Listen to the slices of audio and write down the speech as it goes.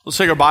Let's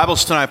take our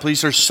Bibles tonight,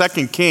 please. There's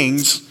 2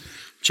 Kings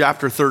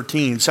chapter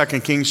 13. 2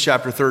 Kings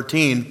chapter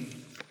 13.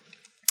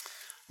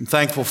 I'm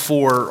thankful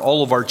for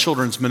all of our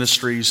children's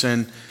ministries,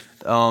 and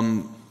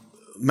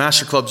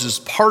Master Clubs is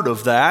part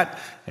of that.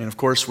 And of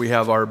course, we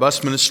have our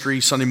bus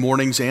ministry Sunday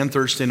mornings and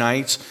Thursday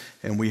nights,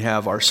 and we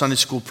have our Sunday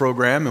school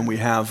program, and we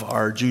have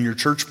our junior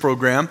church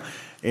program.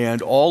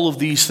 And all of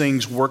these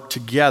things work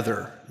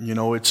together. You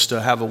know, it's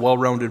to have a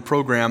well-rounded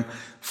program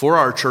for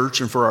our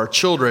church and for our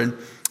children.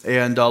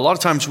 And a lot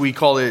of times we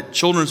call it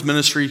children's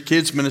ministry,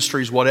 kids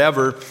ministries,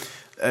 whatever.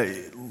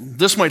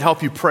 This might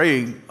help you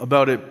pray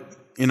about it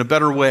in a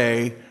better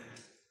way.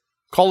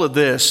 Call it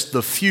this,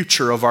 the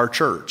future of our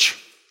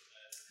church,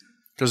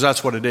 because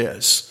that's what it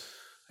is.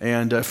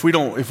 And if we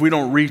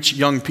don't reach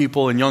young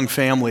people and young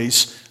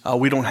families,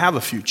 we don't have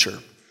a future.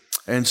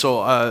 And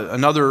so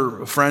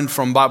another friend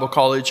from Bible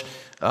college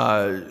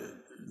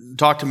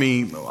talked to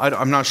me.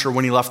 I'm not sure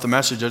when he left the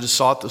message. I just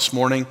saw it this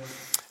morning,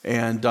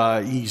 and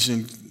he's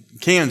in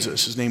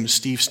Kansas. His name is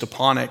Steve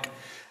Stepanek,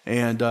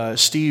 and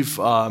Steve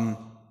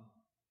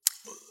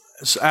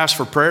asked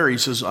for prayer. He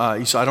says,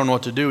 I don't know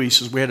what to do. He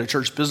says, we had a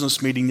church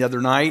business meeting the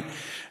other night,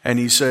 and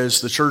he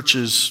says the church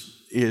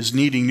is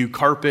needing new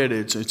carpet.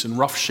 It's in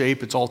rough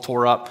shape. It's all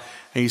tore up.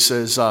 And he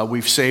says,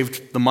 we've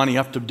saved the money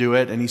up to do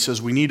it. And he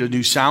says, we need a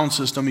new sound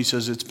system. He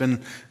says, it's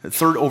been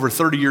over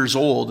 30 years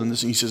old. And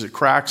he says, it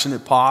cracks and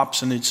it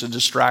pops and it's a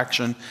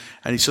distraction.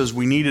 And he says,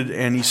 we need it.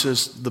 And he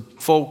says, the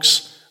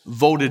folks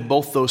voted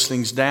both those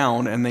things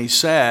down, and they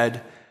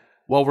said,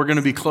 well, we're going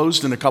to be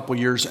closed in a couple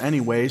years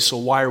anyway, so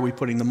why are we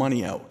putting the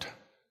money out?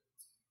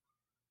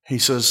 He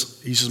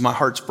says, my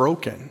heart's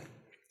broken.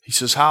 He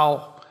says,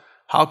 how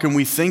can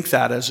we think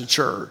that as a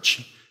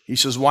church? He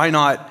says, why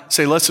not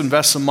say, let's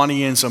invest some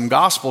money in some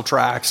gospel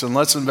tracts, and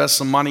let's invest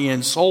some money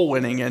in soul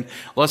winning, and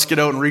let's get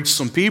out and reach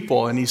some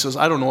people. And he says,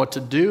 I don't know what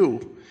to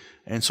do.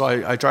 And so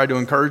I tried to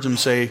encourage him,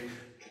 say,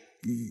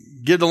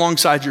 get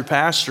alongside your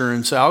pastor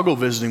and say, I'll go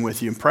visiting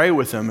with you and pray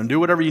with him and do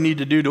whatever you need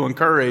to do to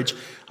encourage.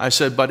 I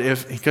said,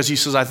 because he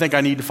says, I think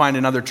I need to find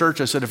another church.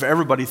 I said, if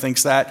everybody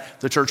thinks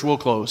that, the church will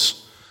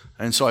close.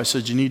 And so I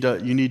said, you need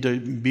to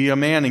be a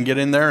man and get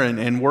in there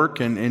and work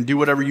and do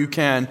whatever you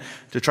can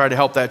to try to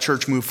help that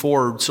church move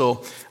forward.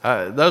 So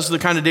those are the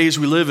kind of days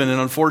we live in, and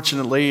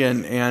unfortunately,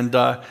 and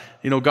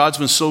God's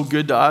been so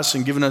good to us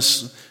and given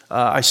us,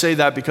 I say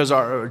that because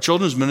our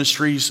children's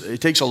ministries,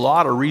 it takes a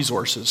lot of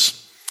resources.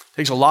 It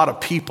takes a lot of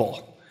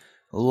people.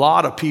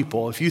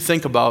 If you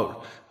think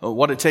about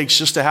what it takes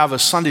just to have a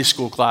Sunday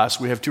school class,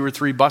 we have 2 or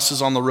 3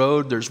 buses on the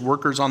road. There's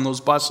workers on those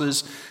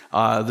buses.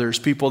 There's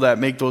people that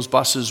make those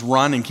buses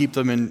run and keep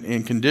them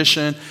in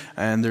condition.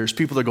 And there's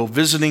people that go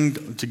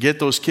visiting to get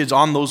those kids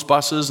on those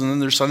buses. And then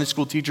there's Sunday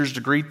school teachers to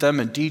greet them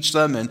and teach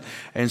them.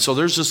 And so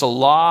there's just a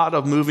lot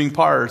of moving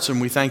parts. And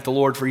we thank the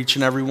Lord for each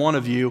and every one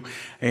of you.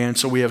 And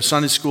so we have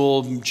Sunday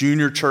school,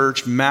 junior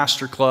church,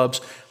 master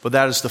clubs. But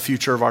that is the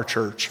future of our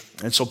church.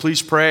 And so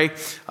please pray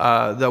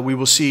that we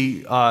will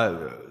see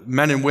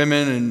men and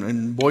women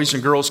and boys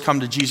and girls come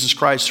to Jesus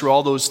Christ through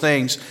all those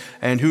things.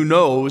 And who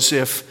knows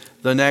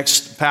if the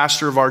next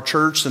pastor of our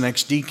church, the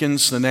next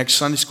deacons, the next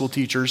Sunday school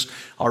teachers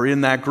are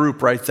in that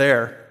group right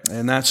there.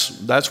 And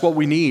that's what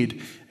we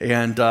need.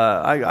 And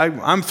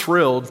I'm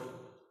thrilled,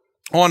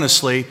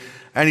 honestly,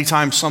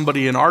 anytime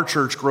somebody in our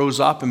church grows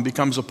up and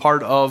becomes a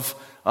part of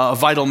a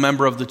vital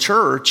member of the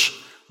church,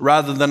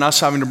 rather than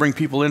us having to bring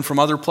people in from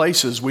other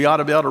places. We ought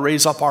to be able to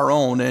raise up our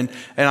own. And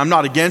I'm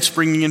not against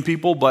bringing in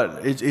people,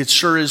 but it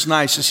sure is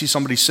nice to see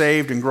somebody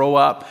saved and grow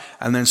up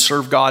and then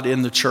serve God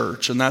in the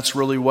church. And that's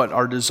really what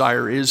our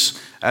desire is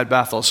at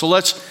Bethel. So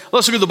let's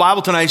look at the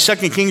Bible tonight,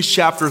 2 Kings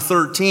chapter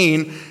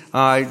 13.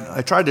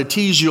 I tried to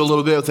tease you a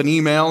little bit with an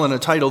email and a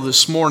title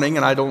this morning,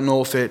 and I don't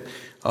know if it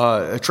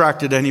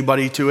attracted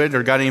anybody to it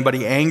or got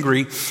anybody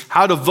angry.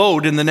 How to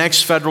vote in the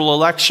next federal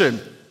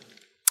election.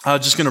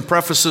 Just going to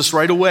preface this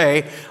right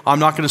away. I'm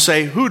not going to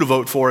say who to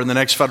vote for in the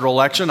next federal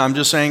election. I'm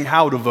just saying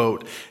how to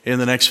vote in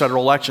the next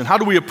federal election. How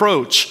do we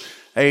approach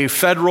a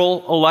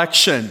federal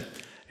election?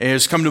 It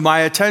has come to my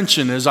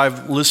attention as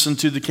I've listened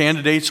to the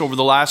candidates over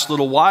the last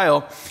little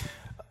while.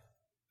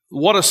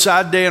 What a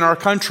sad day in our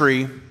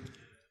country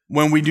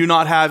when we do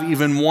not have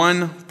even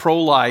one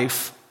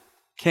pro-life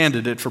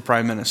candidate for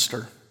prime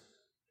minister.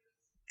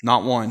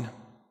 Not one.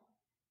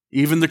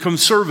 Even the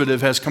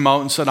conservative has come out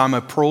and said, I'm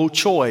a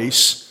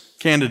pro-choice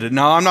candidate.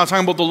 Now, I'm not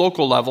talking about the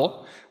local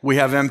level. We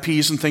have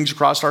MPs and things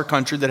across our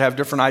country that have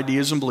different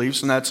ideas and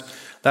beliefs, and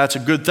that's a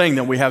good thing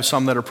that we have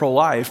some that are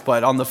pro-life.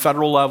 But on the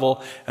federal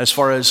level, as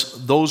far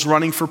as those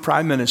running for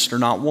prime minister,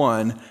 not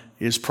one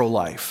is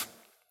pro-life.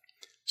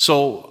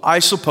 So I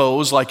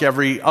suppose, like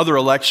every other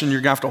election,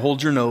 you're going to have to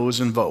hold your nose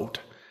and vote.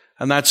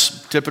 And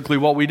that's typically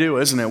what we do,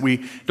 isn't it?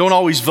 We don't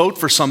always vote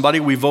for somebody,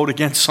 we vote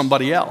against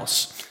somebody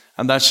else.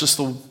 And that's just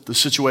the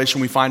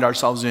situation we find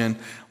ourselves in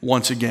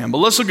once again. But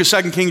let's look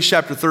at 2 Kings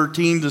chapter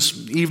 13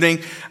 this evening.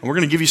 And we're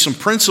going to give you some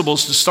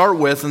principles to start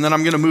with. And then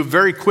I'm going to move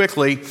very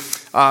quickly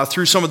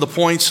through some of the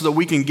points so that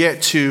we can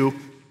get to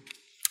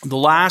the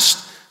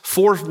last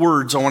 4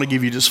 words I want to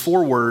give you, just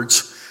 4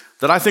 words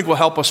that I think will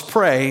help us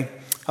pray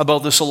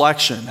about this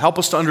election. Help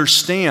us to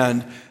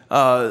understand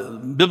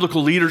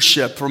biblical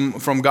leadership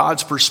from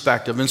God's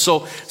perspective. And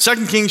so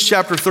 2 Kings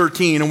chapter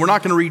 13, and we're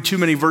not going to read too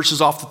many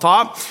verses off the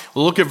top.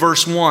 We'll look at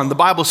verse 1. The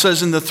Bible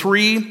says, in the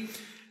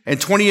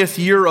 23rd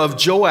year of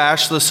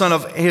Joash, the son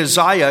of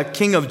Ahaziah,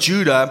 king of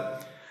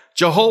Judah,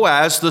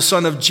 Jehoaz, the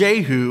son of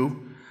Jehu,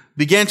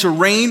 began to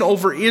reign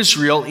over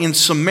Israel in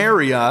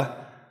Samaria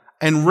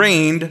and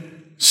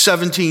reigned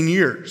 17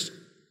 years.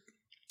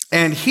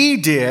 And he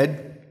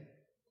did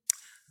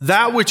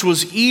that which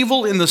was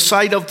evil in the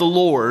sight of the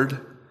Lord,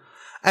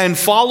 and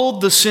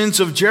followed the sins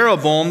of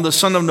Jeroboam the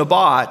son of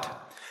Nebat,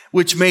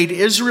 which made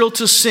Israel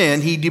to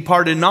sin. He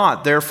departed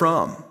not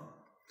therefrom.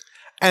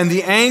 And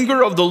the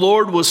anger of the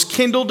Lord was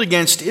kindled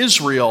against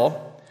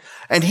Israel,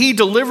 and he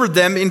delivered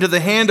them into the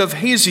hand of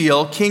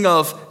Hazael, king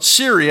of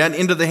Syria, and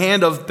into the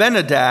hand of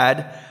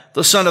Ben-Hadad,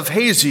 the son of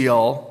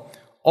Hazael,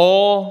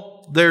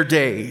 all their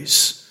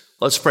days.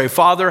 Let's pray.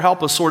 Father,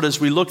 help us, Lord,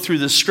 as we look through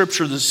this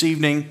scripture this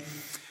evening.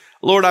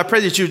 Lord, I pray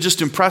that you would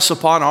just impress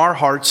upon our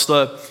hearts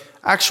the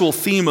actual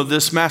theme of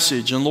this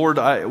message. And Lord,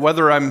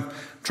 whether I'm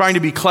trying to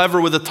be clever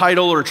with a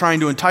title or trying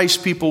to entice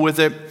people with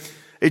it,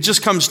 it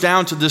just comes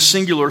down to this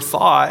singular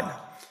thought.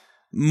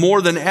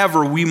 More than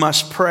ever, we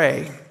must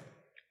pray.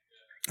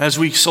 As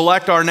we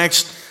select our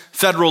next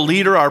federal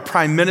leader, our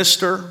prime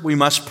minister, we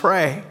must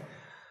pray.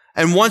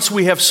 And once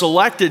we have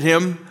selected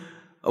him,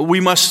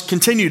 we must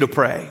continue to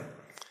pray.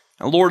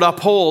 And Lord,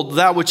 uphold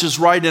that which is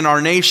right in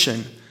our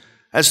nation.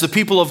 As the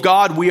people of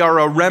God, we are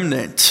a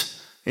remnant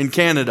in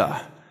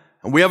Canada.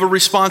 And we have a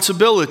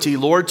responsibility,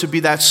 Lord, to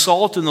be that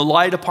salt and the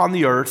light upon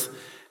the earth.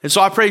 And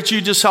so I pray that you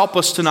just help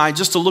us tonight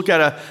just to look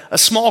at a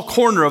small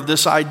corner of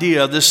this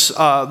idea, this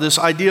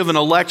idea of an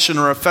election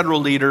or a federal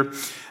leader.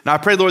 And I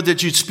pray, Lord,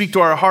 that you'd speak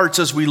to our hearts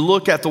as we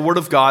look at the Word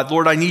of God.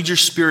 Lord, I need your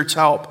Spirit's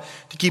help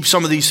to keep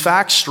some of these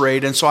facts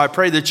straight. And so I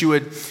pray that you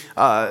would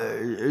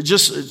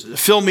just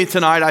fill me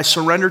tonight. I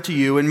surrender to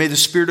you, and may the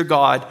Spirit of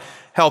God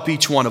help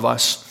each one of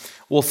us.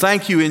 Well,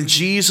 thank you in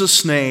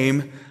Jesus'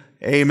 name.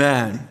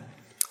 Amen.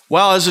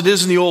 Well, as it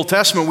is in the Old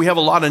Testament, we have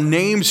a lot of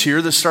names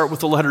here that start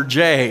with the letter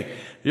J.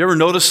 You ever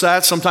notice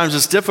that? Sometimes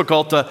it's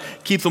difficult to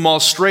keep them all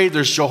straight.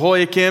 There's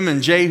Jehoiakim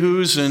and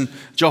Jehus and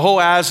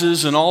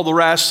Jehoazes and all the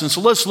rest. And so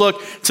let's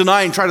look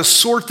tonight and try to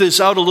sort this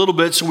out a little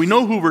bit so we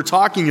know who we're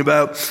talking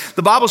about.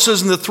 The Bible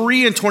says in the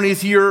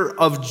 23rd year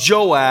of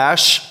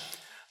Joash,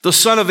 the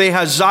son of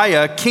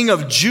Ahaziah, king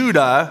of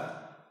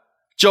Judah,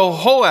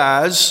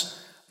 Jehoaz,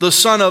 the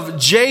son of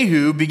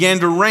Jehu, began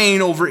to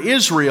reign over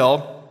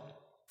Israel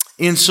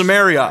in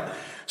Samaria.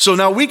 So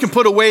now we can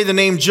put away the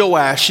name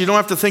Joash. You don't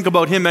have to think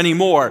about him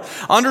anymore.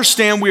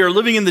 Understand we are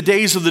living in the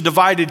days of the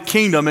divided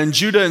kingdom. In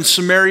Judah and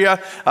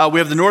Samaria, we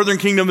have the northern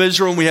kingdom of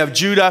Israel and we have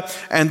Judah.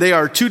 And they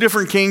are two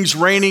different kings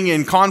reigning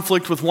in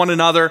conflict with one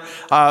another.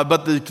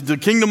 But the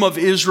kingdom of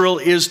Israel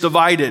is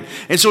divided.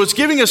 And so it's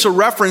giving us a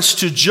reference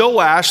to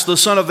Joash, the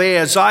son of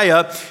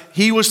Ahaziah.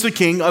 He was the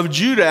king of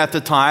Judah at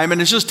the time.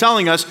 And it's just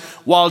telling us,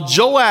 while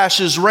Joash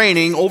is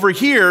reigning, over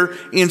here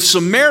in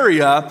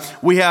Samaria,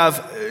 we have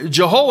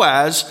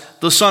Jehoaz,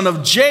 the son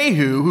of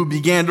Jehu, who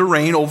began to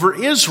reign over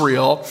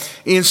Israel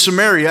in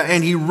Samaria.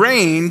 And he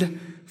reigned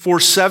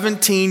for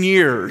 17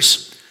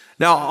 years.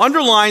 Now,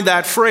 underline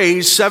that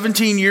phrase,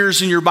 17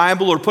 years in your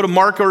Bible, or put a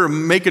marker or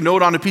make a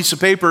note on a piece of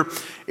paper.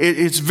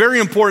 It's very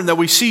important that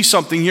we see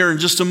something here in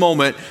just a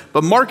moment.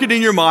 But mark it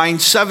in your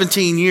mind,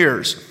 17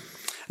 years.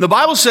 The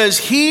Bible says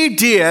he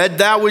did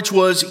that which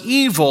was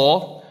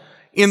evil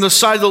in the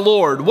sight of the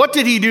Lord. What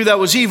did he do that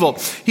was evil?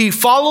 He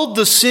followed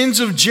the sins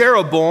of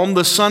Jeroboam,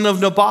 the son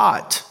of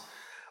Nebat,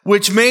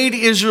 which made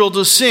Israel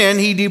to sin.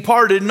 He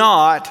departed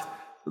not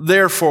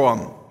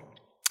therefrom.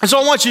 And so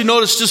I want you to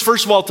notice just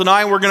first of all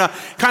tonight, we're going to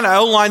kind of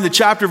outline the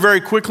chapter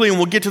very quickly, and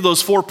we'll get to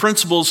those four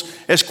principles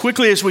as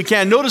quickly as we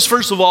can. Notice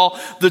first of all,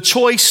 the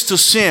choice to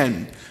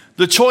sin.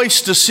 The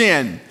choice to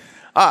sin.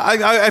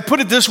 I put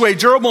it this way,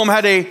 Jehoaz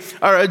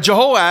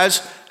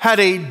had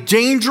a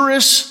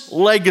dangerous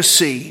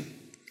legacy.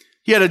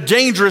 He had a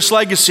dangerous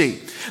legacy.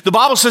 The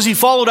Bible says he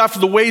followed after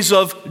the ways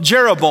of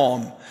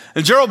Jeroboam.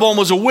 And Jeroboam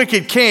was a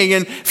wicked king,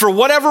 and for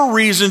whatever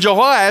reason,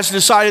 Jehoaz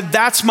decided,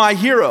 that's my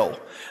hero.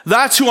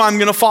 That's who I'm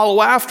going to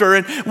follow after.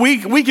 And we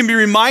can be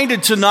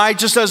reminded tonight,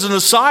 just as an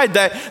aside,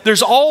 that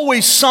there's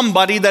always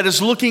somebody that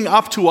is looking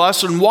up to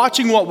us and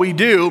watching what we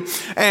do.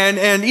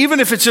 And even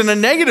if it's in a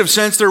negative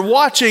sense, they're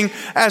watching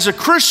as a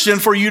Christian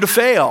for you to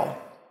fail.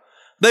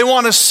 They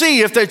want to see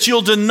if that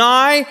you'll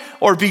deny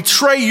or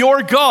betray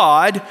your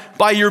God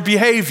by your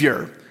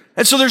behavior.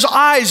 And so there's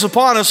eyes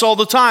upon us all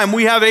the time.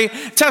 We have a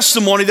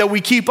testimony that we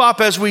keep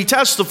up as we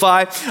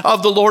testify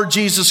of the Lord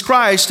Jesus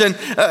Christ. And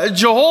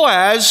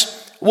Jehoaz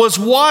was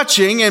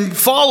watching and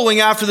following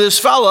after this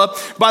fella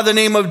by the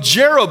name of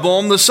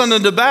Jeroboam, the son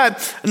of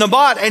Nebat,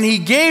 and he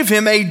gave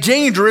him a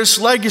dangerous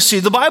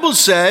legacy. The Bible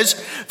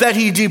says that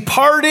he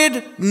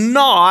departed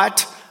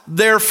not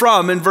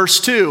therefrom in verse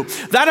 2.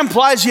 That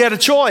implies he had a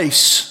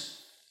choice.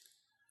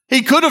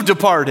 He could have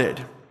departed.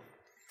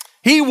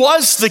 He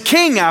was the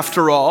king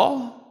after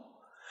all.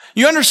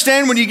 You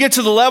understand when you get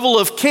to the level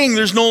of king,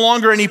 there's no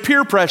longer any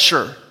peer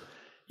pressure.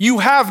 You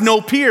have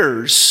no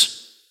peers.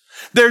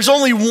 There's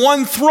only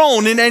one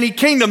throne in any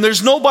kingdom.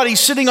 There's nobody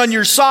sitting on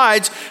your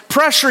sides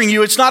pressuring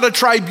you. It's not a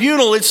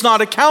tribunal. It's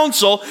not a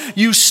council.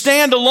 You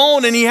stand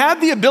alone, and he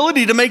had the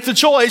ability to make the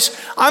choice.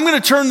 I'm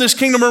going to turn this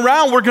kingdom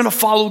around. We're going to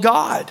follow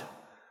God.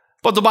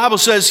 But the Bible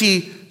says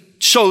he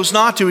chose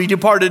not to. He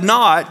departed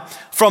not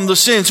from the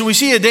sin. So we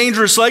see a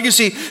dangerous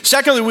legacy.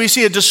 Secondly, we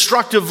see a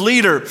destructive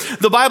leader.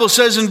 The Bible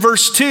says in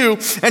verse 2,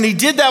 and he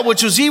did that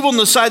which was evil in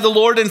the sight of the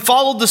Lord and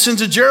followed the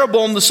sins of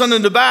Jeroboam, the son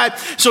of Nebat.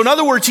 So in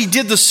other words, he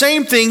did the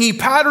same thing. He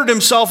patterned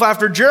himself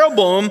after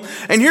Jeroboam.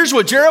 And here's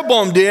what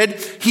Jeroboam did.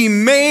 He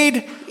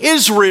made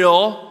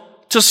Israel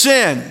to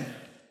sin.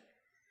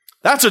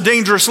 That's a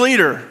dangerous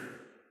leader.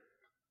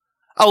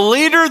 A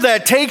leader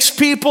that takes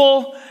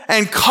people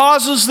and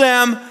causes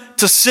them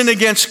to sin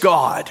against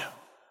God.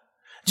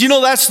 Do you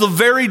know that's the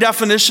very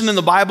definition in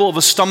the Bible of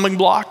a stumbling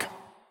block?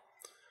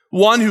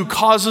 One who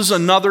causes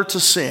another to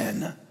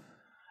sin.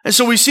 And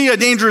so we see a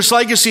dangerous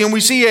legacy and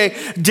we see a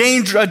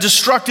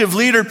destructive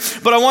leader.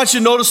 But I want you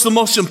to notice the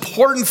most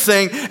important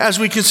thing as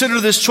we consider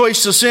this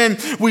choice to sin.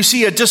 We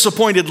see a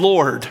disappointed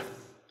Lord.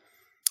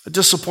 A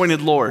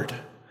disappointed Lord.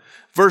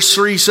 Verse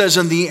 3 says,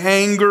 and the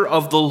anger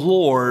of the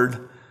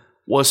Lord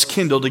was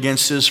kindled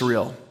against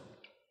Israel.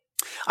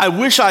 I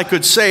wish I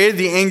could say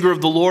the anger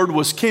of the Lord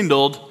was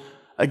kindled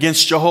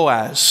against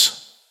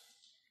Jehoahaz.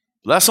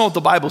 But that's not what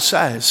the Bible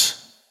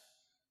says.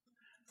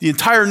 The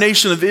entire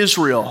nation of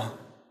Israel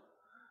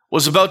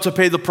was about to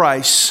pay the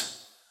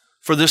price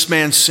for this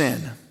man's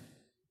sin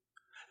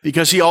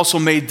because he also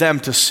made them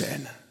to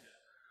sin.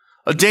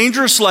 A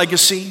dangerous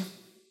legacy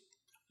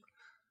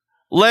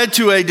led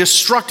to a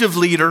destructive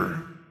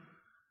leader,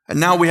 and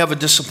now we have a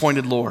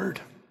disappointed Lord.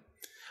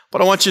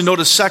 But I want you to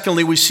notice,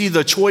 secondly, we see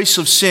the choice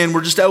of sin.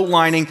 We're just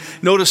outlining.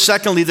 Notice,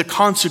 secondly, the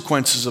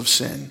consequences of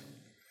sin.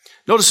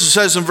 Notice it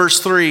says in verse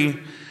 3,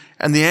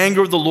 and the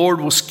anger of the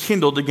Lord was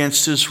kindled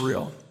against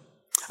Israel.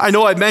 I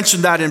know I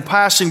mentioned that in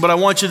passing, but I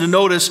want you to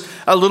notice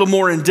a little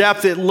more in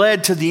depth. It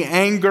led to the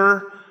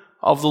anger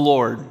of the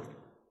Lord.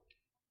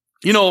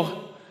 You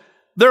know,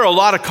 there are a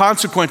lot of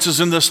consequences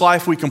in this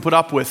life we can put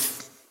up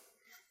with.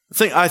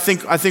 I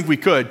think we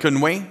could,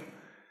 couldn't we?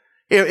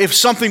 If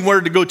something were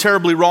to go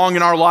terribly wrong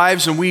in our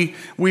lives and we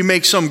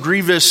make some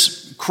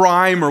grievous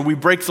crime or we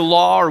break the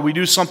law or we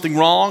do something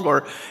wrong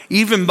or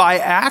even by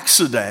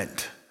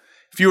accident,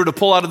 if you were to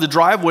pull out of the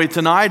driveway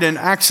tonight and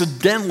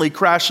accidentally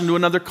crash into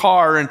another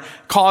car and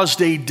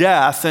caused a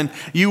death and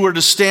you were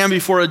to stand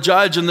before a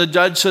judge and the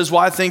judge says,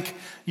 well, I think,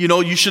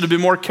 you should have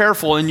been more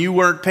careful and you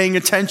weren't paying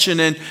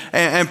attention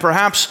and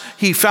perhaps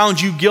he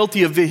found you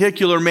guilty of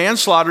vehicular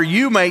manslaughter,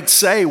 you might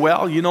say,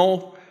 well,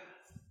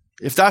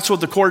 if that's what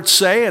the courts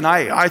say, and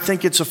I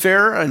think it's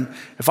fair, and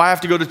if I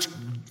have to go to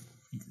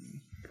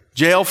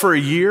jail for a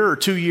year or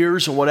 2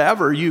 years or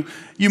whatever, you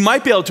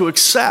might be able to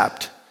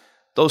accept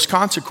those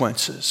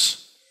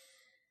consequences.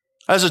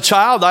 As a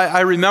child,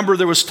 I remember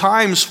there was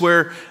times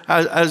where,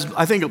 as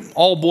I think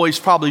all boys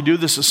probably do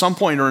this at some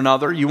point or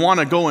another, you want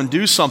to go and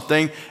do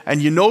something,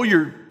 and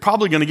you're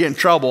probably going to get in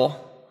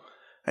trouble,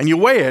 and you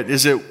weigh it.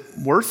 Is it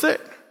worth it?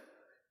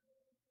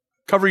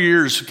 Cover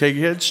your ears, okay,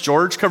 kids?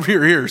 George, cover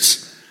your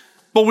ears.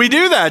 But we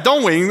do that,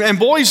 don't we? And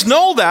boys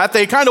know that.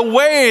 They kind of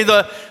weigh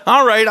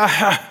all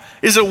right,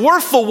 is it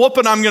worth the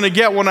whooping I'm going to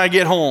get when I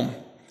get home?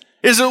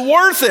 Is it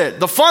worth it?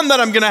 The fun that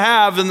I'm going to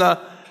have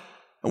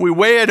and we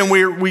weigh it and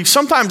we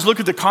sometimes look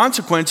at the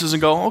consequences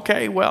and go,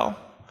 okay, well,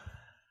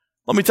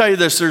 let me tell you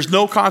this. There's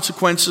no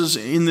consequences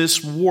in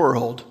this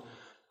world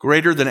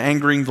greater than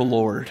angering the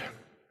Lord.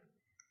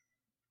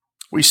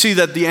 We see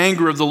that the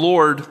anger of the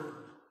Lord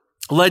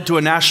led to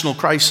a national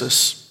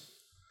crisis.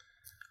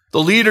 The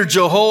leader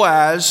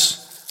Jehoahaz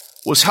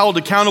was held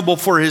accountable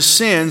for his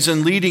sins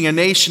and leading a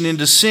nation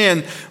into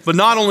sin. But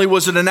not only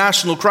was it a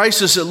national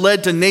crisis, it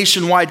led to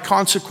nationwide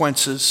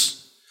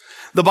consequences.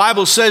 The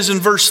Bible says in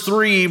verse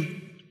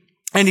 3,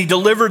 and he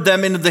delivered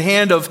them into the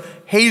hand of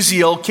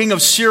Hazael, king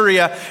of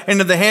Syria,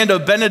 into the hand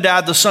of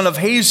Ben-Hadad, the son of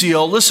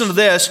Hazael. Listen to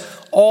this,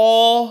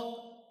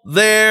 all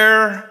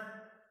their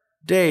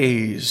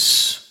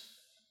days.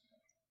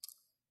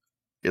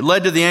 It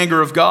led to the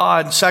anger of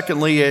God.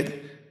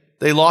 Secondly,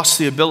 they lost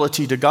the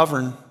ability to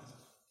govern.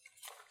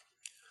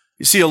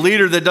 You see, a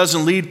leader that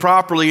doesn't lead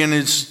properly and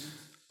is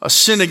a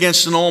sin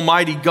against an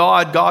almighty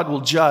God, God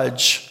will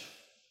judge.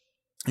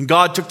 And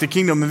God took the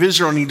kingdom of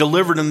Israel and he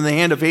delivered them in the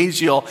hand of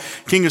Hazael,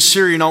 king of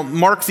Syria. Now,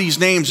 mark these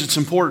names, it's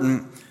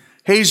important.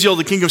 Hazael,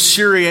 the king of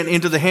Syria, and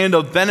into the hand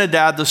of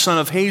Ben-Hadad, the son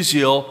of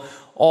Hazael,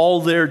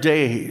 all their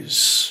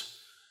days.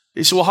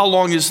 You say, well, how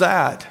long is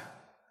that?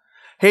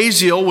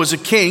 Hazael was a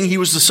king. He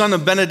was the son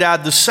of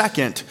Ben-Hadad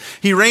II.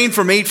 He reigned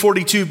from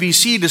 842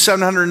 BC to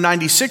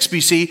 796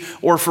 BC,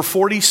 or for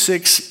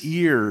 46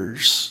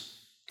 years.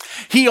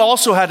 He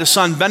also had a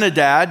son,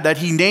 Ben-Hadad, that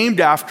he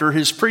named after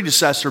his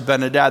predecessor,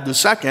 Ben-Hadad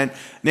II,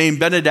 named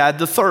Ben-Hadad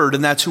III,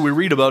 and that's who we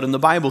read about in the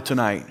Bible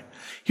tonight.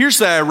 Here's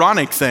the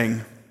ironic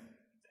thing.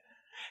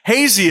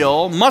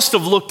 Hazael must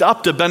have looked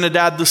up to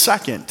Ben-Hadad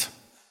II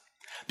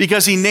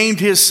because he named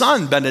his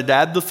son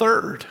Ben-Hadad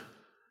III.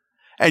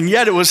 And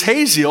yet it was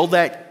Hazael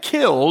that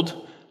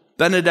killed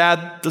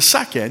Ben-Hadad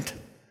II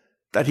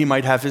that he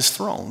might have his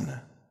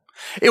throne.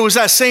 It was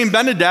that same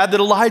Ben-Hadad that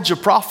Elijah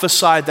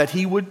prophesied that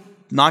he would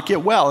not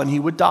get well and he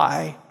would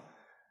die.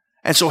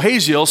 And so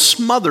Hazael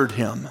smothered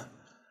him.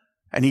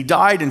 And he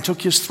died and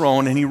took his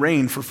throne, and he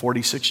reigned for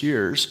 46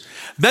 years.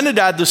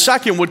 Ben-Hadad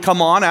II would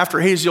come on after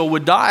Hazael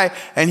would die,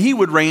 and he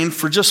would reign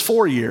for just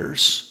 4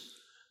 years.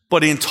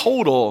 But in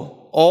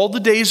total, all the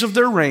days of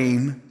their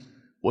reign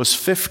was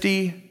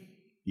 50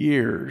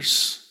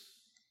 years.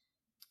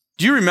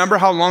 Do you remember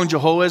how long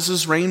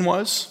Jehoahaz's reign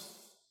was?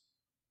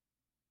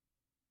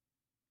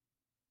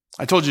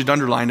 I told you to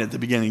underline it at the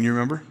beginning. You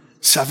remember?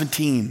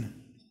 17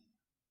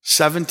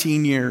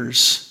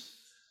 years.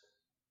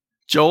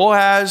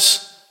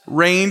 Jehoahaz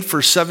reigned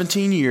for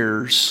 17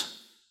 years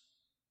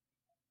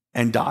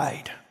and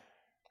died.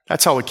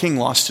 That's how a king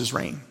lost his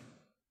reign.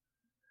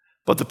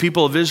 But the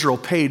people of Israel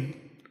paid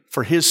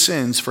for his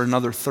sins for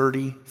another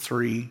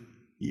 33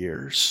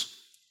 years.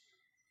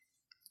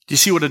 Do you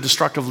see what a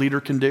destructive leader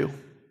can do?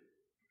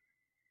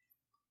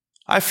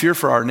 I fear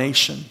for our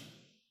nation.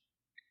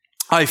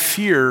 I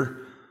fear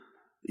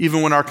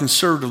even when our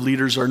conservative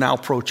leaders are now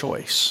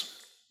pro-choice.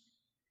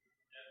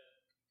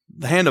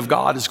 The hand of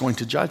God is going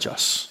to judge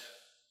us.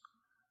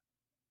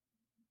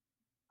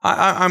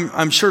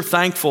 I'm sure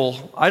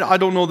thankful. I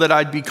don't know that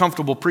I'd be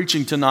comfortable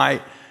preaching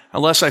tonight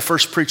unless I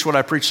first preach what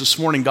I preached this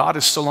morning. God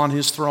is still on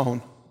his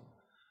throne.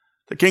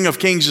 The King of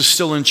Kings is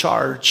still in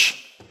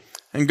charge.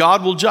 And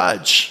God will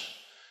judge.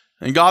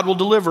 And God will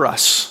deliver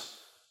us.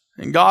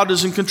 And God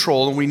is in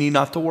control, and we need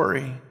not to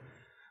worry.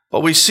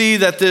 But we see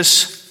that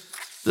this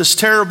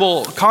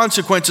terrible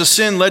consequence of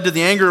sin led to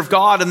the anger of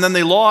God, and then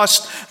they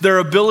lost their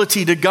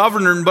ability to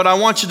govern. But I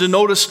want you to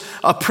notice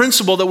a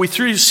principle that we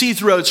see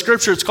throughout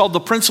Scripture. It's called the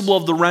principle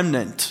of the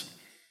remnant.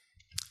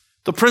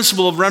 The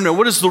principle of remnant.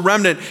 What is the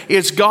remnant?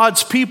 It's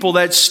God's people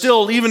that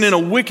still, even in a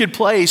wicked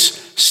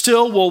place,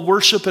 still will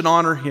worship and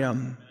honor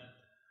him.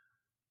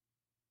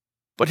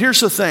 But here's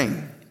the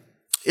thing.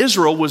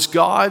 Israel was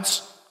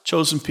God's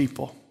chosen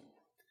people.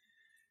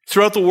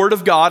 Throughout the Word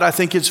of God, I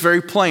think it's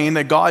very plain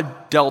that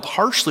God dealt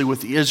harshly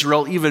with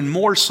Israel, even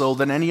more so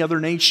than any other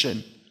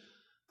nation,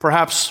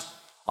 perhaps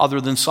other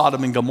than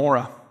Sodom and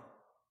Gomorrah.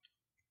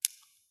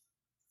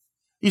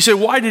 You say,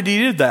 why did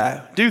he do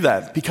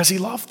that? Because he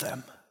loved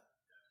them.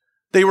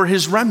 They were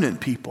his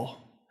remnant people.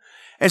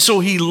 And so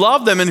he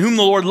loved them, and whom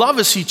the Lord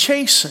loveth, he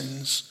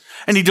chastens.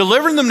 And he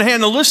delivered them to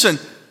hand. Now listen,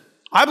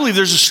 I believe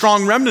there's a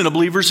strong remnant of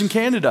believers in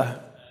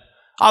Canada.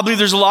 I believe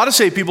there's a lot of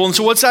saved people. And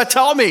so what's that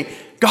tell me?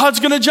 God's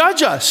going to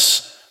judge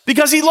us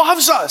because he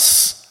loves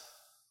us.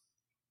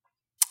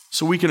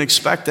 So we can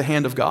expect the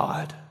hand of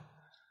God.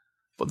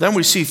 But then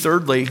we see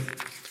thirdly,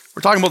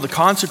 we're talking about the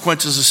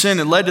consequences of sin.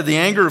 It led to the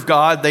anger of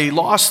God. They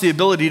lost the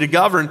ability to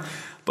govern.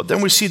 But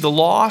then we see the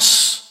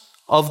loss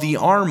of the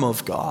arm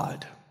of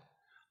God.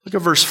 Look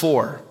at verse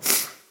 4.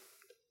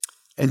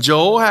 And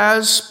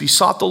Jehoahaz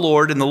besought the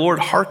Lord, and the Lord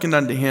hearkened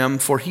unto him,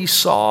 for he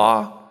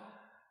saw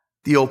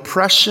the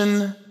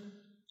oppression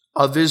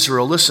of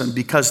Israel. Listen,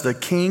 because the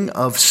king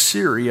of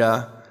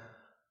Syria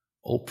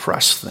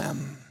oppressed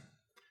them.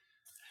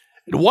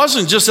 It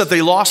wasn't just that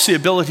they lost the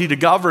ability to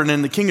govern,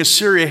 and the king of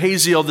Syria,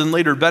 Hazael, then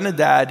later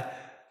Ben-Hadad,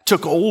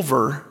 took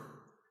over.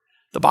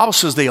 The Bible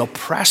says they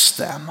oppressed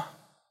them.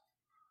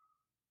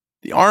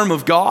 The arm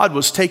of God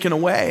was taken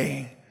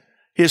away.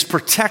 His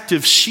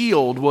protective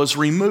shield was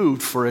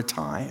removed for a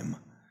time,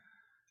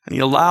 and he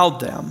allowed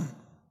them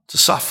to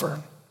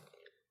suffer.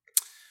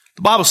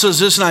 The Bible says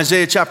this in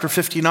Isaiah chapter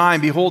 59,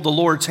 behold, the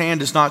Lord's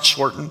hand is not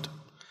shortened,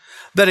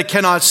 that it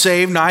cannot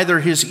save, neither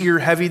his ear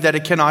heavy, that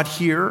it cannot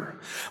hear.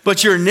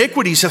 But your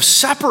iniquities have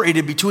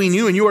separated between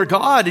you and your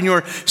God, and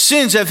your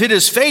sins have hid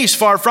his face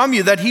far from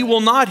you, that he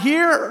will not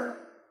hear.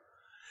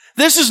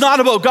 This is not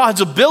about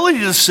God's ability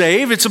to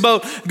save. It's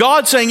about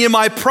God saying, in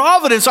my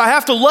providence, I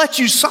have to let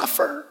you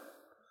suffer,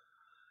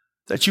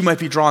 that you might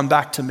be drawn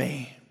back to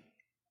me.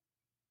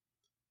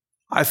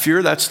 I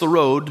fear that's the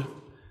road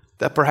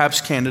that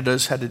perhaps Canada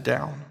is headed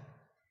down.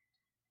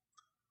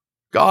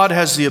 God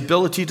has the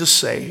ability to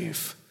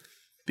save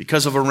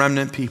because of a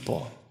remnant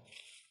people,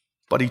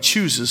 but he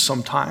chooses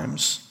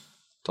sometimes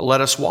to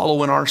let us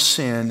wallow in our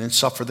sin and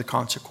suffer the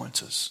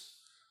consequences.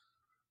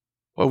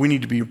 Well, we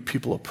need to be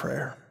people of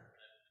prayer.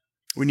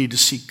 We need to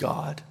seek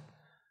God.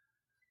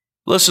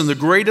 Listen, the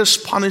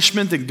greatest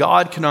punishment that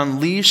God can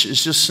unleash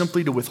is just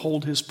simply to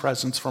withhold his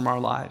presence from our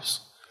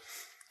lives.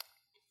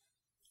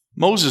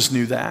 Moses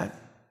knew that.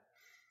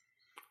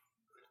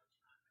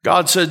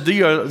 God said,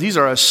 these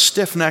are a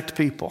stiff-necked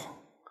people,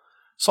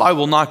 so I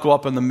will not go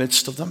up in the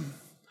midst of them.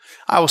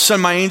 I will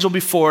send my angel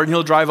before, and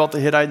he'll drive out the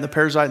Hittite and the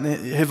Perizzite and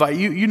the Hivite.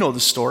 You know the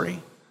story.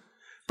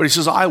 But he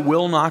says, I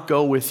will not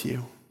go with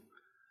you.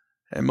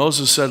 And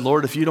Moses said,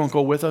 Lord, if you don't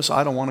go with us,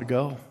 I don't want to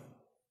go.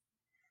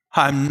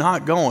 I'm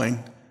not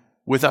going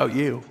without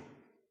you.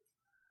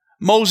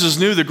 Moses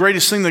knew the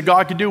greatest thing that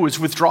God could do was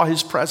withdraw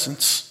his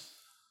presence.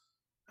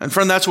 And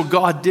friend, that's what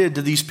God did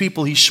to these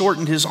people. He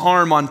shortened his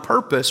arm on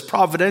purpose,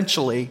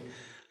 providentially,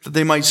 that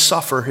they might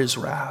suffer his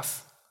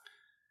wrath.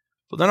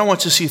 But then I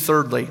want you to see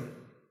thirdly,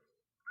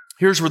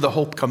 here's where the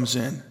hope comes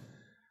in.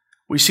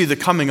 We see the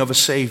coming of a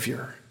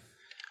Savior.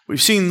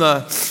 We've seen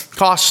the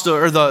cost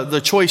or the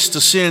choice to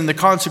sin, the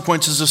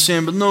consequences of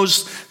sin, but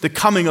notice the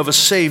coming of a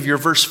Savior.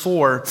 Verse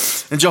 4,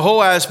 and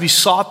Jehoahaz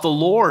besought the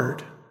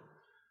Lord.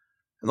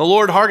 And the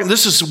Lord hearkened.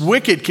 This is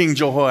wicked King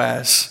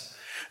Jehoahaz.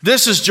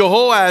 This is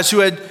Jehoahaz who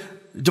had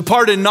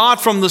departed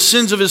not from the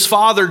sins of his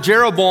father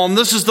Jeroboam.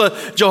 This is the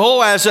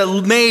Jehoahaz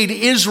that made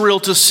Israel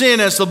to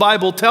sin, as the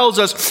Bible tells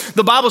us.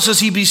 The Bible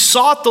says he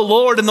besought the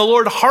Lord, and the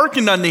Lord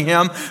hearkened unto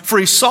him, for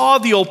he saw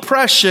the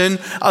oppression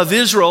of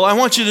Israel. I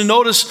want you to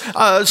notice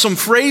some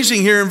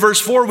phrasing here in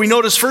verse 4. We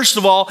notice, first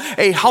of all,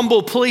 a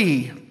humble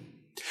plea.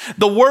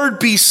 The word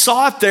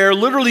besought there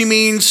literally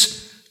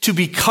means to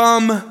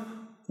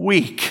become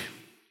weak.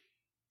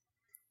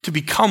 To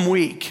become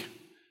weak.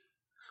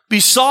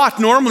 Besought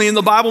normally in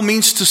the Bible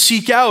means to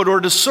seek out or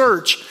to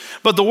search.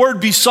 But the word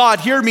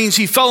besought here means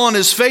he fell on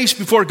his face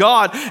before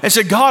God and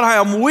said, God,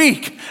 I am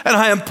weak and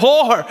I am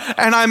poor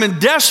and I'm in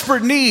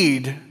desperate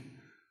need.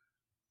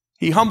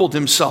 He humbled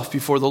himself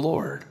before the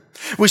Lord.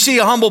 We see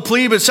a humble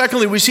plea, but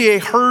secondly, we see a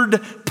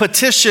heard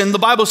petition. The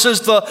Bible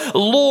says the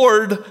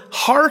Lord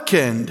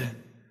hearkened.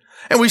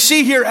 And we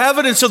see here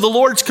evidence of the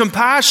Lord's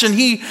compassion.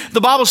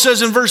 The Bible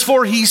says in verse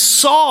 4, he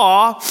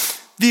saw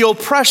the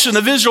oppression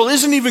of Israel.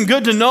 Isn't it even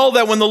good to know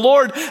that when the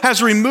Lord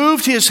has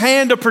removed his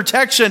hand of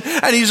protection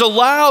and he's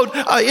allowed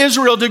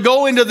Israel to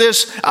go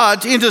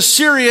into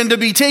Syria and to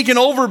be taken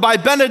over by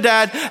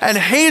Ben-Hadad and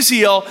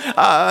Hazael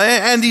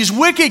and these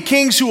wicked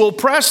kings who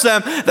oppress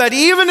them, that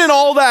even in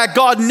all that,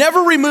 God never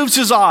removes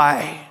his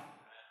eye.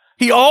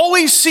 He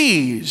always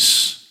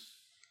sees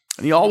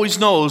and he always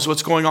knows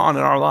what's going on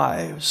in our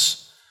lives.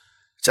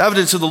 It's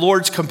evidence of the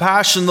Lord's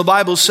compassion. The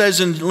Bible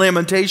says in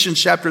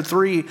Lamentations chapter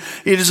 3,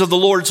 it is of the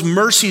Lord's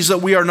mercies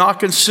that we are not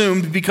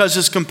consumed, because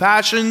his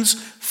compassions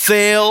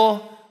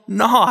fail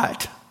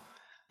not.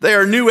 They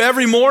are new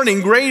every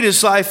morning. Great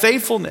is thy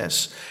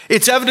faithfulness.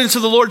 It's evidence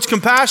of the Lord's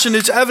compassion.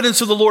 It's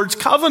evidence of the Lord's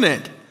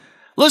covenant.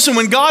 Listen,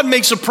 when God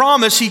makes a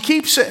promise, he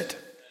keeps it.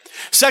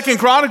 2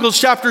 Chronicles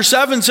chapter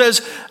 7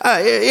 says,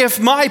 if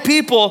my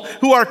people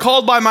who are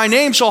called by my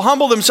name shall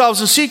humble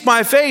themselves and seek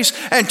my face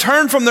and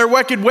turn from their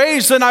wicked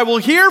ways, then I will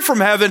hear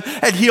from heaven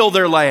and heal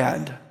their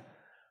land.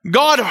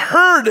 God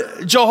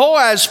heard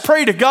Jehoahaz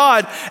pray to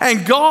God,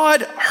 and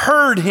God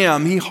heard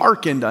him. He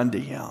hearkened unto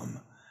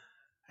him,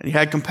 and he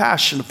had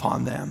compassion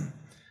upon them.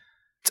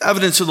 It's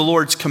evidence of the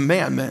Lord's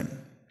commandment.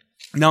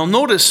 Now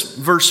notice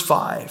verse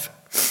 5.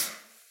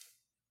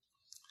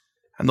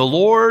 And the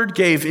Lord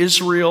gave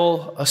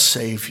Israel a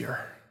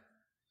Savior,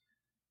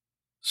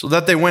 so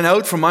that they went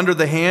out from under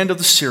the hand of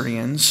the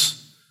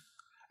Syrians,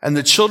 and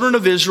the children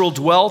of Israel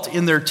dwelt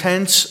in their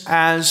tents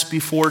as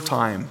before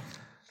time.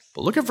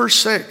 But look at verse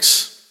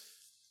 6.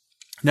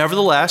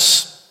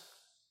 Nevertheless,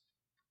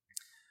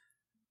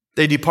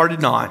 they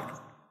departed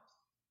not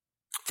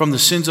from the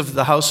sins of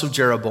the house of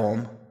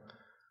Jeroboam,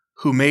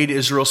 who made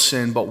Israel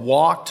sin, but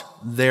walked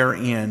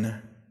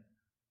therein.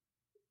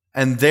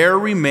 And there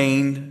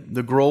remained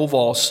the grove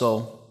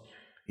also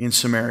in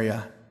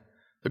Samaria.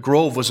 The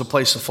grove was a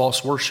place of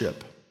false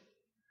worship.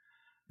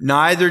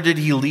 Neither did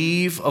he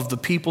leave of the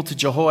people to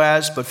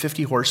Jehoahaz but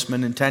 50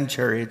 horsemen and 10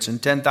 chariots and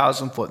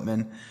 10,000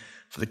 footmen.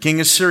 For the king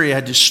of Syria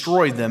had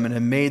destroyed them and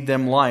had made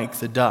them like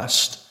the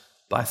dust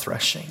by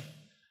threshing.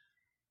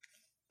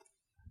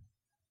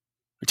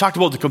 We talked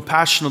about the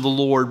compassion of the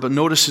Lord, but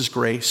notice his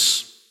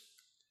grace.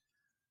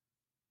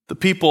 The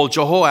people,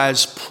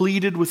 Jehoahaz,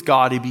 pleaded with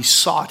God. He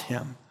besought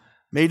him.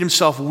 Made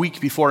himself weak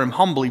before him,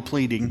 humbly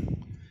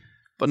pleading.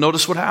 But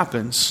notice what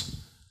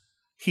happens.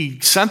 He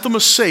sent them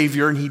a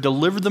Savior, and he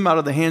delivered them out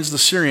of the hands of the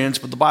Syrians,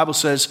 but the Bible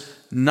says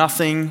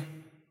nothing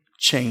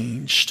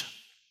changed.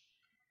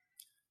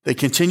 They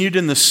continued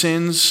in the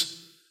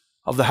sins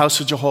of the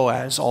house of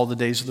Jehoahaz all the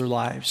days of their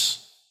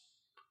lives.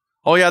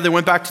 Oh yeah, they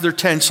went back to their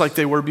tents like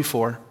they were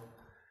before,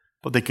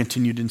 but they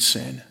continued in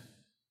sin.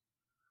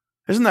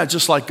 Isn't that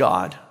just like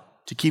God,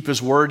 to keep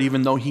his word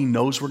even though he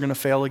knows we're going to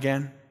fail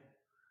again?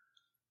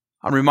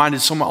 I'm reminded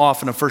so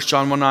often of 1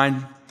 John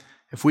 1:9.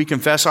 If we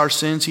confess our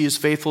sins, he is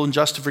faithful and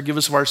just to forgive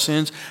us of our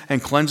sins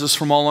and cleanse us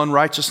from all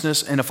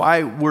unrighteousness. And if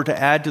I were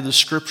to add to the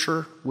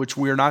scripture, which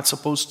we are not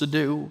supposed to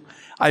do,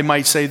 I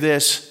might say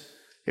this: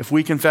 if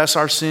we confess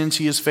our sins,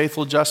 he is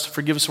faithful and just to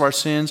forgive us of our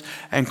sins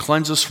and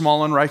cleanse us from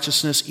all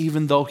unrighteousness,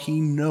 even though he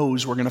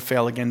knows we're going to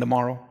fail again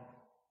tomorrow.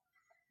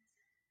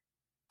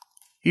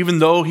 Even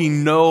though he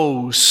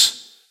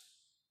knows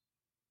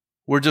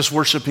we're just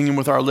worshiping him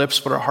with our lips,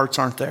 but our hearts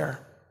aren't there.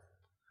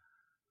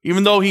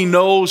 Even though he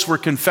knows we're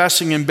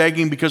confessing and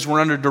begging because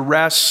we're under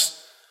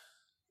duress,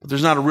 but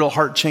there's not a real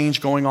heart change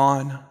going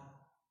on.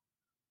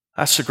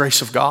 That's the grace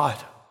of God.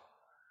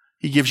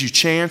 He gives you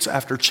chance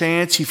after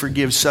chance. He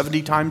forgives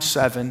 70 times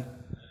 7,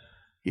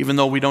 even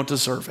though we don't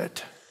deserve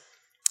it.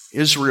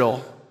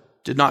 Israel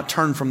did not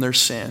turn from their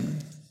sin.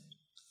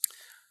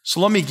 So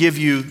let me give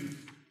you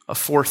a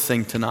fourth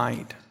thing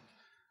tonight.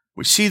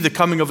 We see the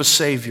coming of a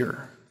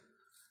Savior.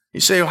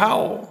 You say,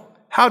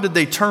 how did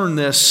they turn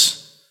this?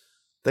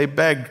 They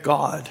begged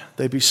God.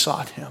 They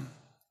besought him.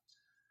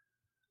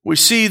 We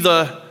see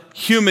the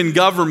human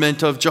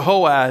government of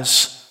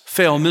Jehoahaz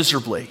fail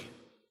miserably.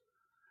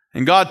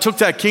 And God took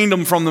that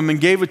kingdom from them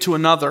and gave it to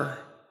another.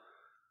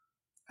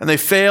 And they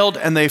failed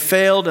and they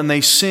failed and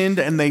they sinned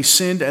and they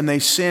sinned and they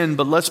sinned.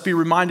 But let's be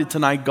reminded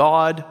tonight,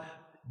 God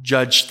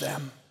judged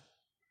them.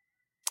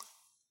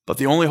 But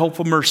the only hope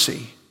of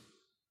mercy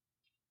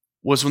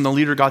was when the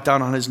leader got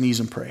down on his knees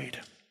and prayed.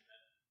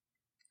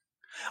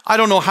 I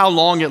don't know how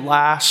long it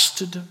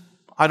lasted.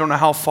 I don't know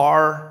how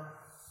far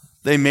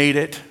they made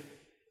it.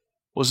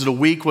 Was it a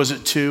week? Was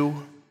it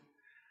 2?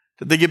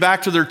 Did they get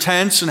back to their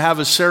tents and have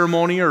a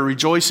ceremony or a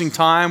rejoicing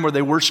time where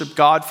they worshiped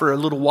God for a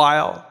little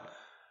while?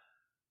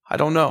 I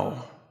don't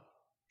know.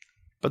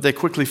 But they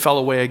quickly fell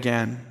away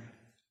again.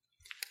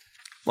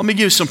 Let me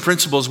give you some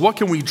principles. What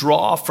can we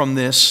draw from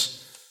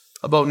this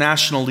about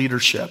national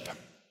leadership?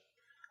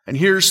 And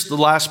here's the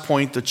last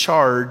point, the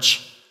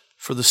charge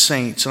for the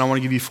saints. And I want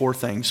to give you 4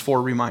 things,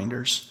 4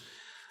 reminders.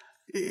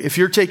 If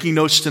you're taking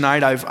notes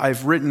tonight,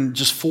 I've written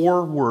just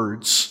 4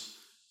 words.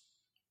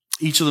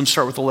 Each of them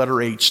start with the letter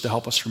H to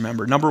help us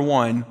remember. Number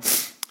 1,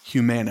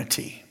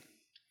 humanity.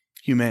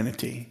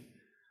 Humanity.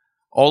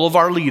 All of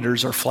our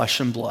leaders are flesh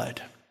and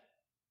blood.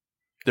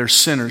 They're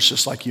sinners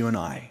just like you and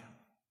I.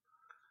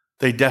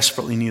 They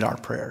desperately need our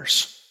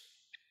prayers.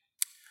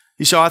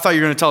 You say, I thought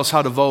you were going to tell us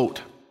how to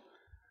vote.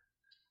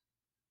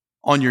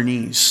 On your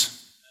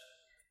knees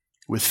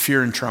with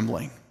fear and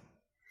trembling,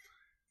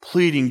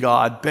 pleading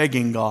God,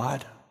 begging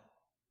God.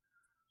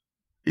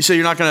 You say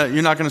you're not going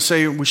to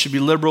say we should be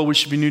liberal, we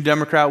should be New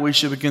Democrat, we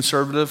should be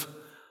conservative.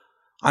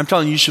 I'm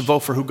telling you, you should vote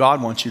for who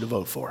God wants you to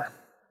vote for.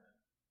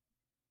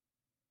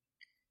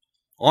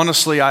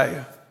 Honestly,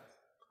 it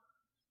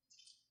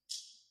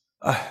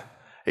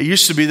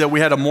used to be that we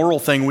had a moral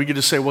thing. We could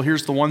just say, well,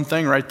 here's the one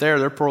thing right there.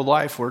 They're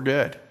pro-life. We're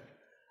good.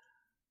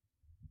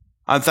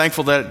 I'm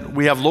thankful that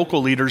we have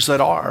local leaders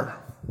that are.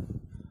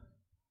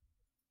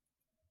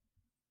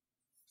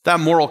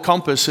 That moral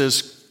compass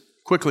is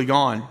quickly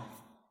gone.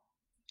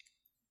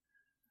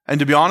 And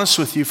to be honest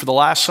with you, for the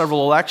last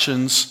several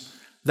elections,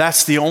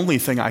 that's the only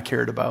thing I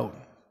cared about.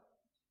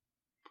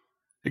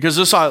 Because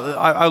this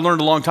I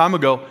learned a long time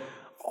ago,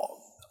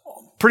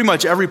 pretty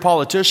much every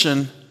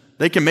politician,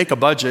 they can make a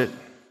budget.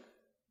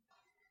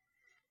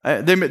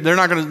 They're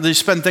not going to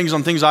spend things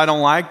on things I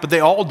don't like, but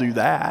they all do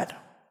that.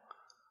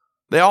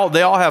 They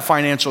all have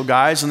financial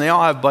guys, and they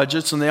all have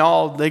budgets, and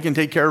they can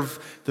take care of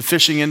the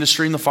fishing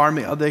industry and the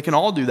farming. They can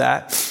all do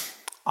that.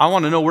 I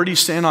want to know, where do you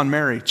stand on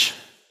marriage?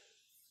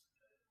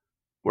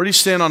 Where do you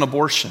stand on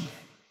abortion?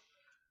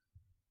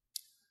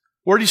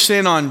 Where do you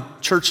stand on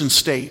church and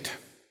state?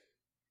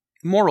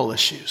 Moral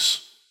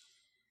issues.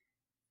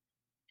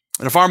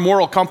 And if our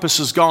moral compass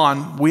is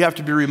gone, we have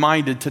to be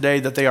reminded today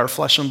that they are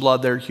flesh and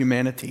blood, they're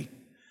humanity.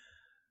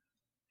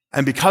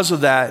 And because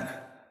of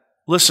that,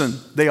 listen,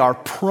 they are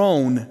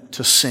prone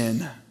to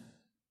sin.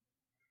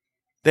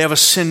 They have a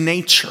sin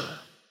nature.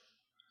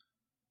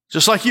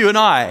 Just like you and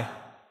I.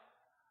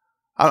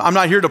 I'm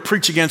not here to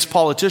preach against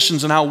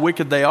politicians and how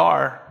wicked they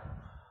are.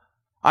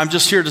 I'm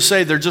just here to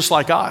say they're just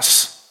like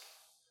us.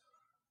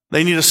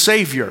 They need a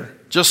Savior,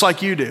 just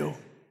like you do.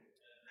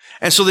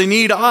 And so they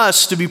need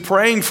us to be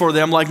praying for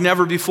them like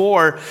never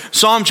before.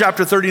 Psalm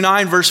chapter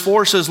 39, verse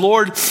 4 says,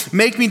 Lord,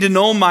 make me to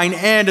know mine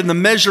end and the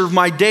measure of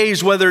my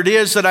days, whether it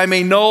is that I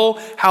may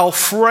know how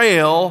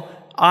frail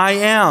I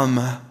am.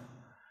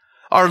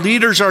 Our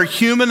leaders are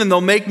human and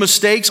they'll make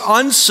mistakes.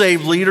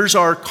 Unsaved leaders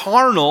are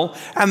carnal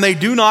and they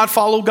do not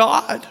follow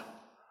God.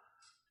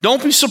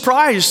 Don't be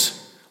surprised.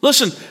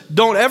 Listen,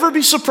 don't ever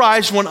be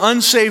surprised when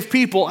unsaved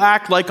people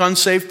act like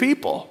unsaved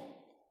people.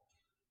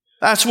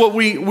 That's what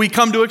we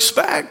come to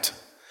expect.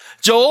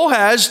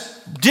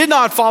 Jehoahaz did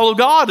not follow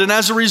God, and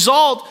as a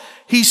result,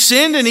 he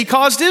sinned and he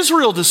caused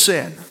Israel to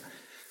sin.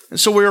 And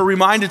so we are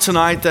reminded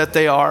tonight that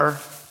they are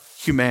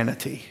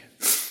humanity.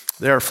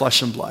 They are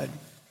flesh and blood.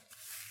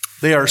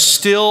 They are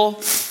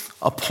still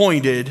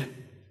appointed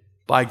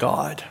by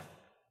God.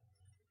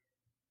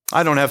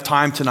 I don't have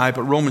time tonight,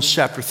 but Romans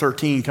chapter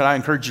 13, can I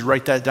encourage you to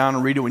write that down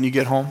and read it when you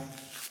get home?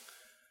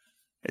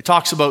 It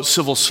talks about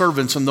civil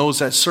servants and those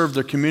that serve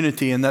their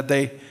community and that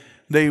they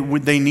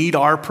need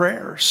our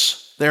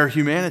prayers. They are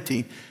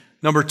humanity.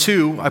 Number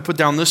 2, I put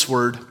down this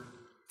word,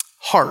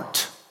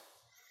 heart.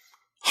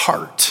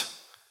 Heart.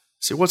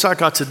 See, what's that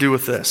got to do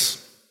with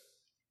this?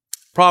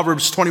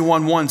 Proverbs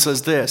 21:1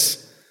 says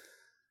this,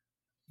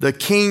 the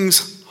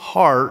king's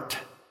heart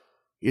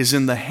is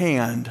in the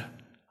hand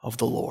of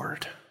the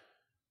Lord.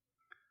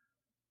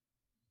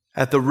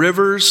 At the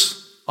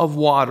rivers of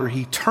water,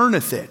 he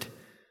turneth it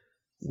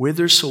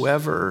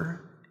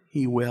whithersoever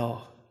he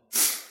will.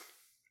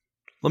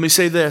 Let me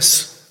say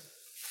this.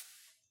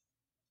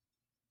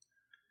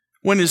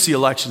 When is the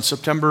election?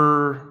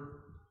 September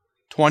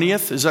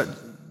 20th? Is that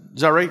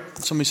right?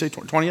 Somebody say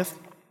 20th?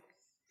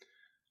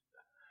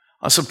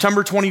 On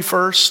September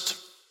 21st,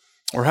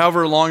 or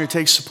however long it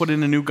takes to put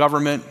in a new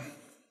government.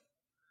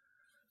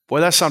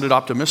 Boy, that sounded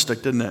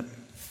optimistic, didn't it?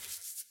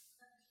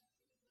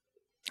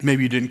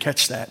 Maybe you didn't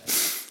catch that.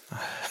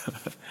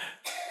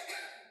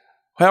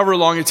 However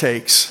long it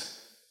takes,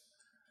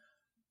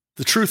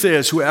 The truth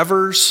is,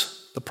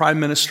 whoever's the Prime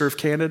Minister of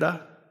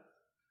Canada,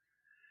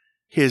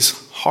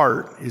 his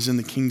heart is in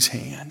the King's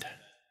hand.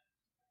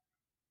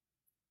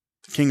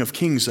 The King of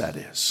Kings, that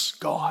is,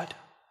 God.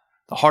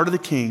 The heart of the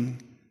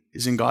King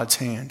is in God's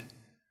hand.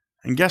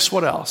 And guess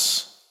what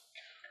else?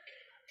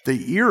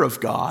 The ear of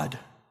God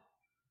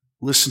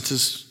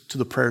listens to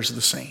the prayers of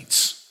the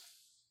saints.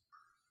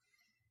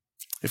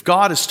 If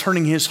God is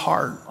turning his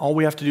heart, all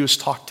we have to do is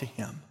talk to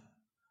him.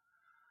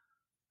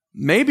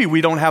 Maybe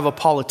we don't have a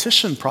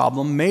politician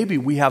problem. Maybe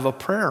we have a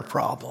prayer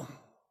problem.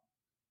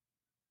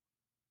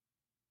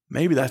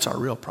 Maybe that's our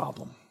real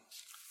problem.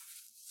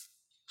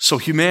 So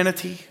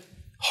humanity,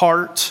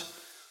 heart,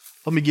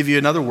 let me give you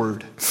another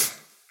word.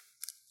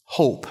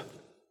 Hope.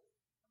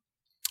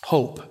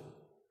 Hope.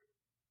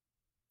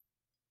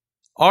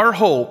 Our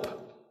hope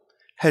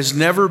has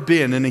never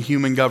been in a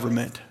human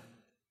government.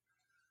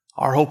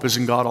 Our hope is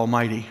in God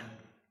Almighty.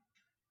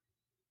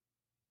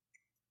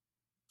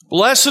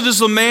 Blessed is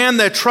the man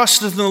that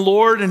trusteth in the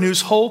Lord, and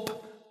whose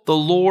hope the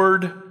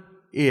Lord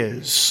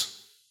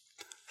is.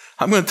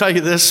 I'm going to tell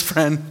you this,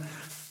 friend.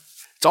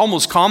 It's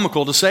almost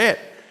comical to say it.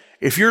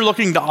 If you're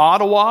looking to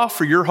Ottawa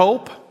for your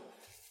hope,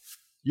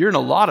 you're in a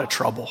lot of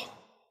trouble.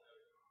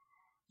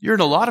 You're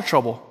in a lot of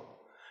trouble.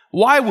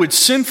 Why would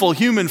sinful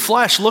human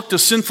flesh look to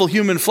sinful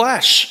human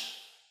flesh?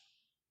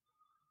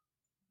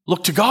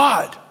 Look to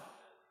God.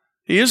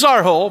 He is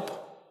our hope.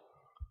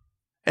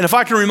 And if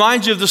I can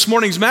remind you of this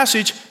morning's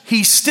message,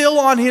 he's still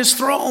on his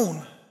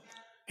throne.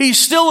 He's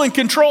still in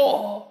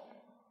control.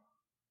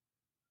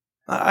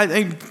 I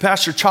think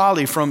Pastor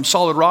Charlie from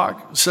Solid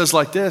Rock says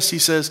like this. He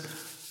says,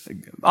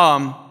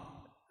 God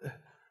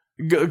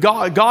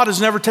has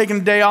never taken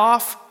a day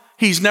off.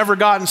 He's never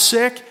gotten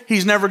sick.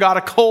 He's never got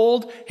a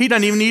cold. He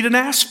doesn't even need an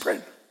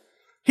aspirin.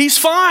 He's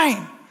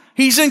fine.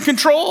 He's in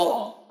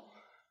control.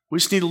 We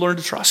just need to learn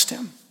to trust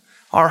him.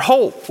 Our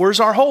hope, where's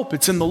our hope?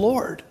 It's in the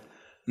Lord,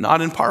 not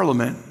in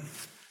Parliament. And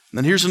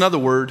then here's another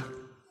word,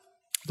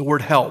 the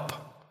word help.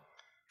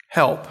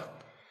 Help.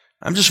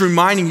 I'm just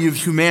reminding you of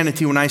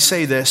humanity when I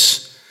say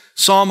this.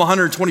 Psalm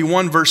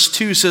 121 verse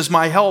 2 says,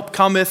 my help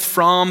cometh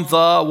from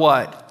the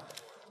what?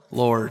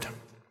 Lord.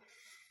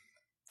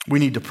 We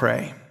need to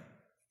pray.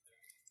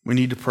 We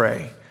need to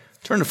pray.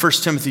 Turn to 1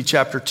 Timothy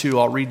chapter 2.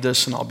 I'll read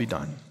this and I'll be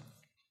done.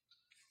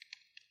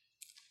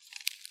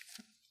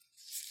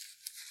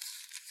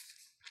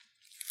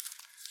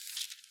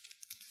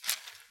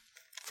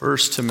 1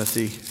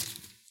 Timothy.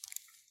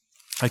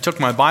 I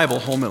took my Bible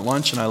home at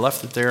lunch and I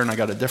left it there and I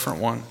got a different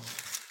one.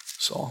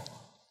 So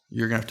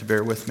you're going to have to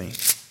bear with me.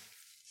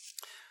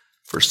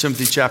 1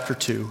 Timothy chapter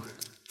 2.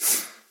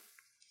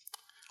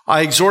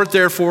 I exhort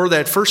therefore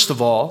that first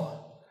of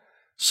all,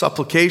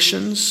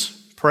 supplications,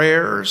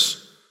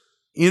 prayers,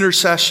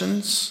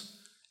 intercessions,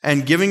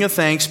 and giving of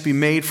thanks be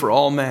made for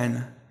all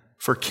men,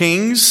 for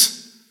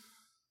kings,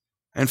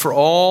 and for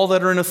all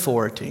that are in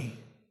authority,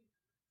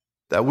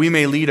 that we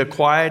may lead a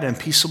quiet and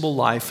peaceable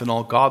life in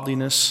all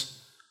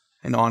godliness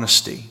and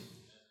honesty.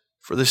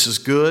 For this is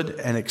good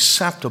and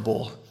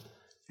acceptable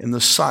in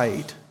the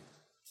sight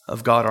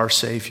of God our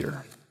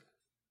Savior.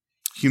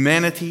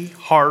 Humanity,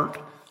 heart,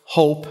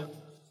 hope,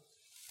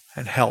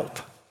 and help.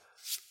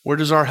 Where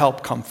does our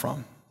help come from?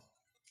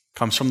 It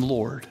comes from the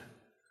Lord.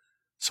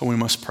 So we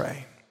must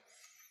pray.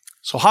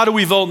 So how do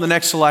we vote in the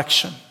next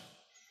election?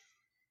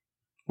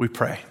 We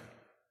pray.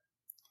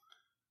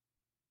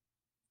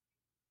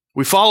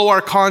 We follow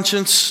our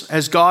conscience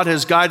as God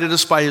has guided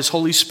us by his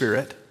Holy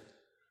Spirit,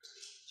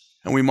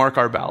 and we mark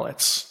our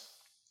ballots.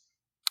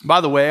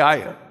 By the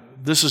way,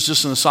 this is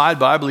just an aside,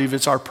 but I believe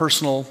it's our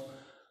personal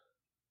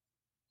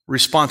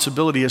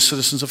responsibility as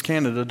citizens of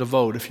Canada to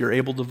vote. If you're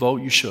able to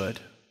vote, you should.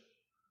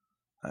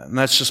 And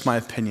that's just my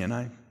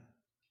opinion.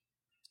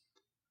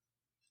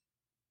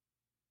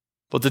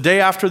 But the day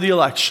after the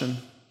election,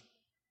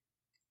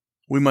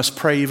 we must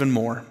pray even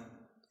more.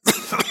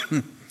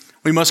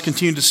 We must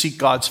continue to seek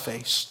God's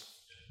face.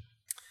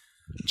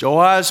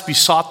 Joaz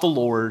besought the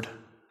Lord,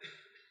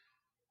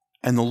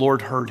 and the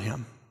Lord heard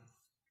him.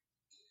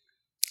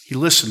 He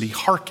listened, he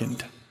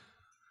hearkened.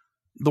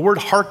 The word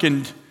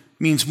hearkened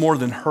means more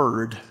than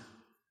heard.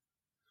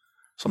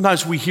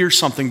 Sometimes we hear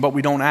something, but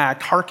we don't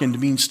act. Hearkened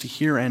means to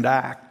hear and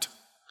act.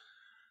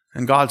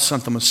 And God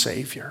sent them a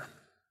Savior.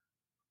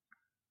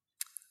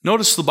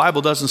 Notice the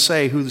Bible doesn't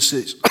say who the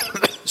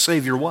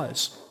Savior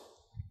was.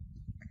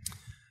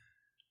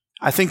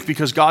 I think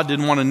because God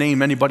didn't want to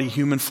name anybody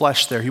human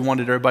flesh there, he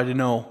wanted everybody to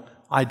know,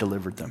 I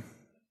delivered them.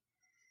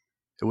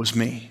 It was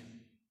me.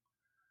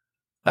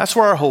 That's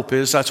where our hope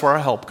is. That's where our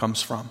help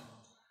comes from.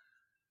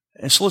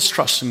 And so let's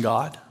trust in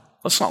God.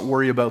 Let's not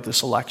worry about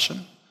this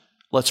election.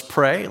 Let's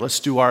pray. Let's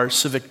do our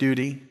civic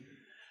duty.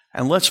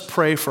 And let's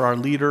pray for our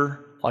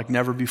leader like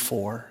never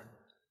before,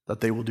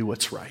 that they will do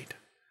what's right.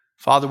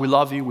 Father, we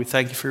love you. We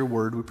thank you for your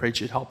word. We pray that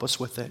you'd help us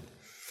with it.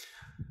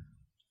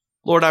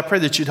 Lord, I pray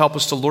that you'd help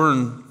us to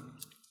learn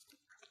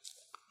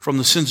from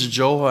the sins of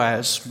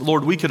Joaz.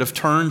 Lord, we could have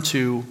turned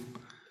to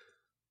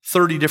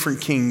 30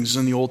 different kings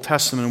in the Old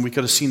Testament, and we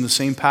could have seen the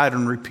same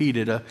pattern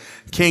repeated. A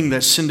king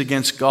that sinned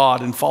against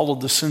God and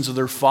followed the sins of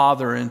their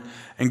father,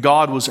 and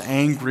God was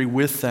angry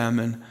with them.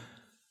 And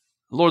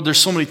Lord, there's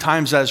so many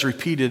times that is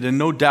repeated, and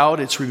no doubt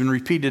it's been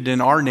repeated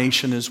in our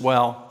nation as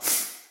well.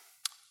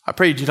 I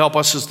pray you'd help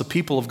us as the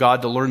people of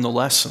God to learn the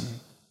lesson.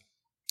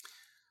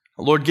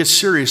 Lord, get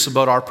serious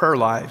about our prayer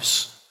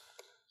lives,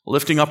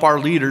 lifting up our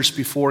leaders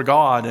before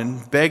God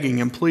and begging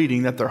and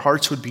pleading that their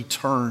hearts would be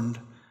turned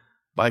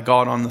by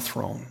God on the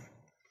throne.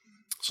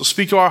 So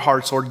speak to our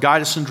hearts, Lord.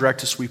 Guide us and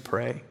direct us, we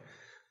pray.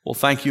 We'll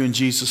thank you in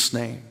Jesus'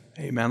 name.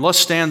 Amen. Let's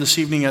stand this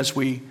evening as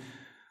we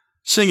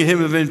sing a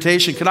hymn of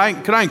invitation. Can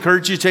I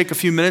encourage you to take a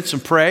few minutes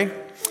and pray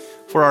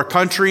for our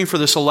country and for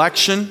this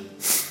election?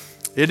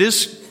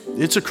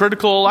 It's a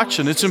critical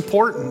election. It's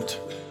important.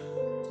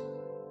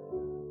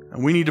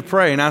 And we need to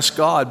pray and ask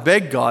God,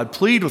 beg God,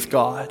 plead with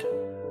God.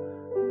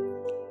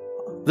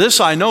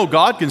 This I know,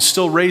 God can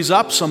still raise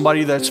up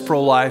somebody that's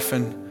pro-life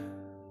and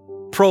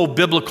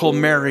pro-biblical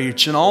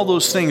marriage and all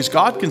those things.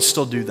 God can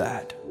still do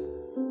that.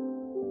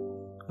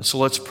 So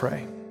let's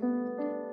pray.